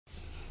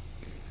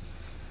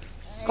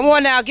Come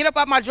on now, get up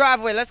out my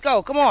driveway. Let's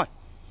go. Come on.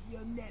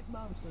 Your net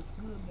mouth was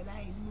good, but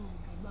I ain't moving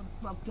because I'm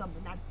fucked up,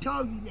 and I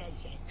told you that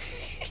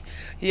shit.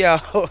 Yo,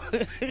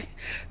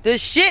 the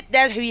shit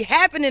that be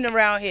happening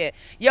around here.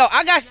 Yo,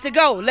 I got to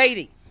go,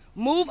 lady.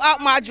 Move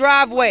out my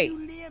driveway.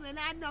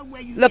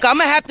 Look, I'm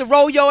going to have to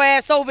roll your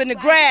ass over in the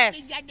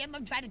grass.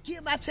 I'm trying to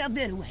kill myself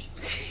anyway.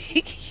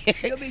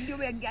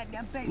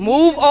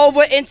 Move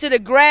over into the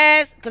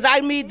grass because I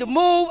need to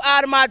move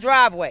out of my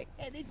driveway.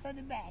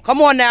 Come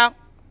on now.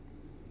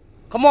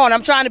 Come on,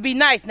 I'm trying to be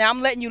nice. Now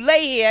I'm letting you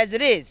lay here as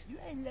it is. You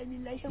ain't letting me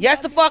lay here. Yes,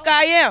 the fuck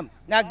I am.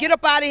 Now get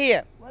up out of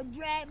here. Well,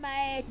 drag my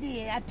ass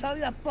in. I told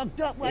you I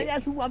fucked up. What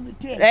else you want me to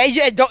tell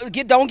you? Hey,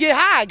 don't get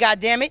high,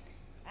 goddammit.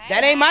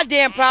 That ain't my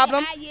damn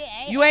problem.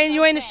 You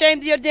ain't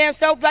ashamed of your damn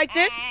self like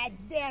this?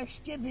 Damn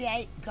skippy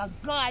ain't, because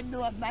God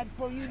knows right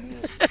before you knew.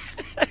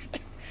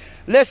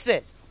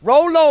 Listen,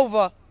 roll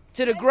over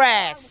to the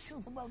grass.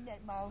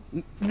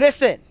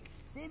 Listen.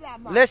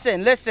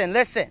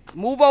 Listen.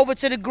 Move over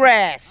to the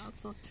grass.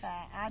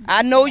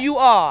 I know you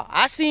are.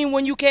 I seen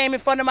when you came in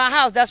front of my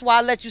house. That's why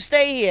I let you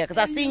stay here, because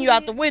I seen you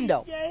out the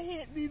window.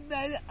 Hit me,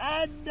 baby.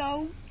 I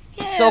know.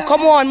 So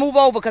come on, move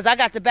over, because I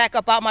got to back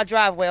up out my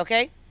driveway,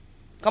 okay?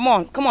 Come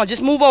on,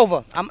 just move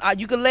over.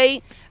 You can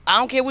lay. I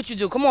don't care what you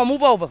do. Come on,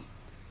 move over.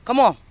 Come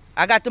on.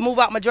 I got to move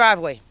out my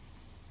driveway.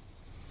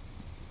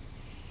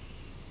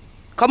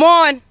 Come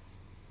on.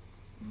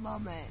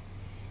 Mama.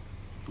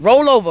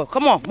 Roll over.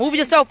 Come on. Move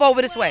yourself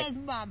over this way.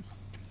 Mama?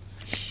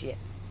 Shit.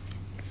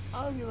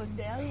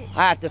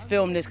 I have to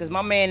film this because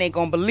my man ain't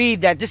going to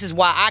believe that this is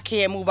why I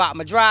can't move out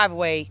my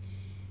driveway.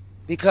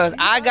 Because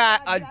I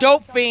got a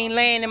dope fiend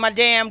laying in my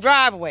damn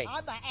driveway.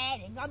 I'm an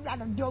addict. I'm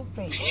not a dope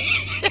fiend.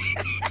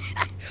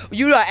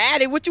 You an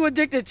addict? What you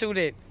addicted to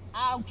then?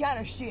 All kind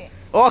of shit.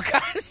 All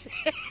kind of shit.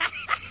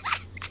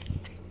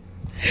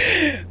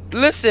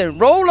 Listen,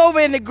 roll over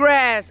in the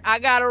grass. I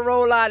gotta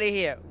roll out of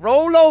here.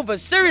 Roll over,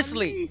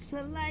 seriously.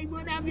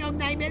 Whatever your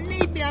name is,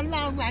 leave me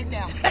alone right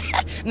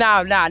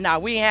now. Nah,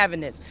 we ain't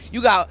having this.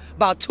 You got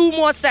about 2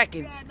 more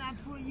seconds.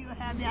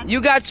 You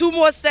got 2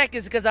 more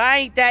seconds because I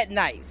ain't that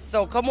nice.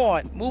 So come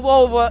on, move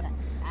over.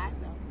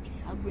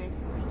 I'm ready to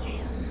go to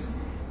jail.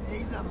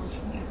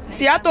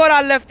 See, I thought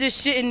I left this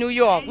shit in New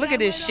York. Look at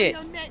this shit.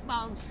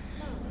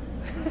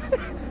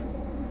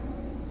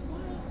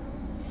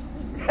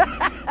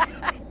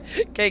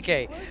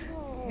 KK,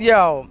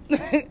 yo,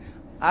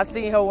 I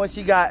seen her when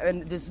she got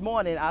in this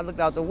morning. I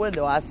looked out the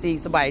window. I see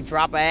somebody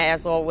drop her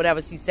ass or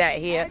whatever. She sat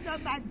here.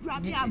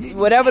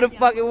 Whatever the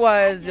fuck it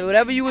was,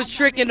 whatever you was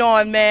tricking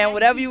on, man.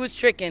 Whatever you was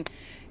tricking,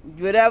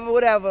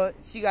 whatever.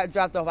 She got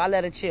dropped off. I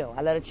let her chill.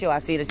 I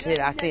see the shit.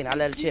 I seen her. I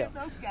let her chill.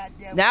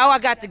 Now I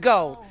got to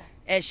go,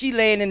 and she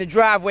laying in the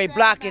driveway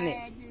blocking it.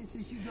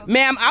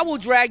 Ma'am, I will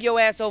drag your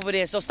ass over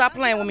there, so stop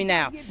playing with me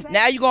now.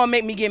 Now you're going to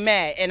make me get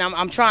mad, and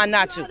I'm trying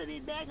not to.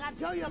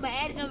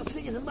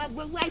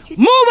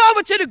 Move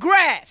over to the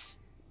grass.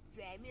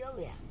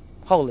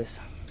 Hold this.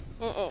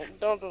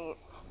 Don't do it.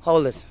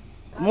 Hold this.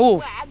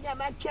 Move. I got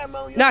my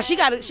camera on. Nah, she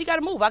got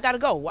to move. I got to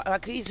go.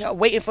 He's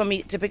waiting for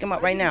me to pick him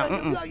up right now.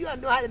 You don't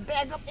know how to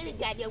back up any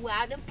goddamn way.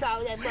 Them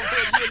tall that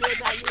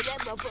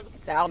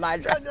motherfucker. Sound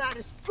like you don't know how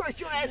to squirt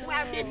your ass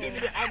around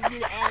this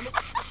animal.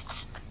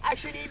 I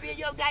shouldn't even be in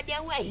your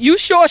goddamn way. You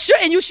sure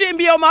shouldn't. You shouldn't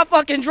be on my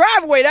fucking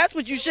driveway. That's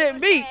what you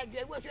shouldn't be.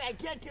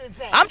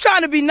 I'm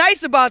trying to be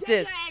nice about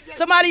this.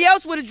 Somebody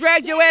else would have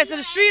dragged your ass to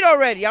the street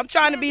already. I'm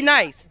trying to be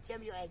nice. Tell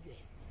me your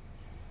address.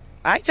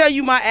 I ain't tell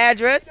you my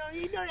address.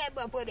 You know that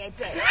motherfucker that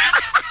thing.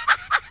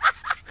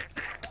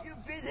 You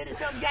visited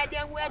some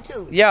goddamn well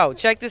too. Yo,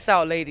 check this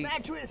out, lady.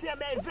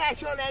 27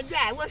 Flash on that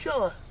drive. What's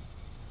yours?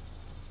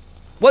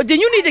 Well, then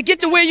you need to get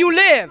to where you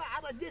live.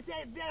 This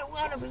ain't very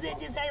 100%.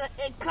 This ain't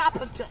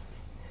incompetent.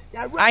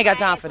 I ain't got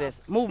time for this.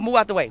 Move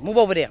out the way. Move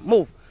over there.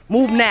 Move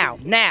now.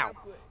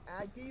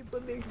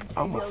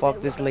 I'm gonna fuck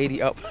this lady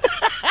up.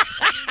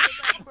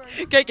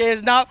 KK,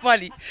 it's not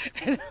funny.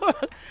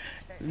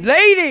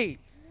 Lady.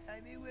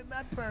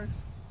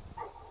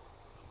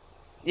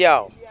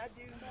 Yo,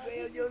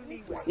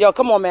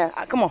 come on, man.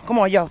 Come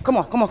on, yo. Come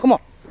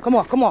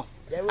on.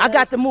 I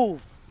got to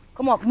move.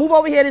 Come on, move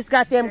over here. This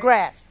goddamn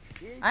grass.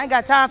 I ain't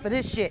got time for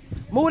this shit.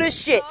 Move this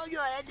shit.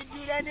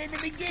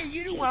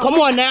 Come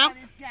on now.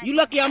 You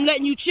lucky I'm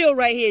letting you chill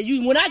right here.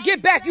 When I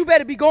get back, you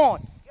better be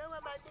gone.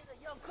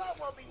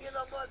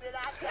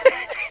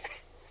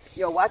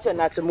 Yo, watch her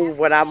not to move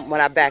when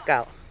I back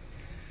out.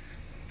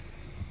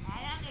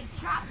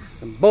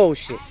 Some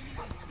bullshit.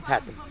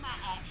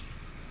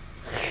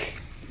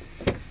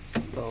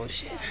 Some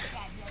bullshit.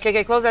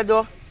 KK, close that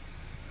door.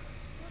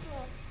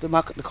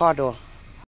 The car door.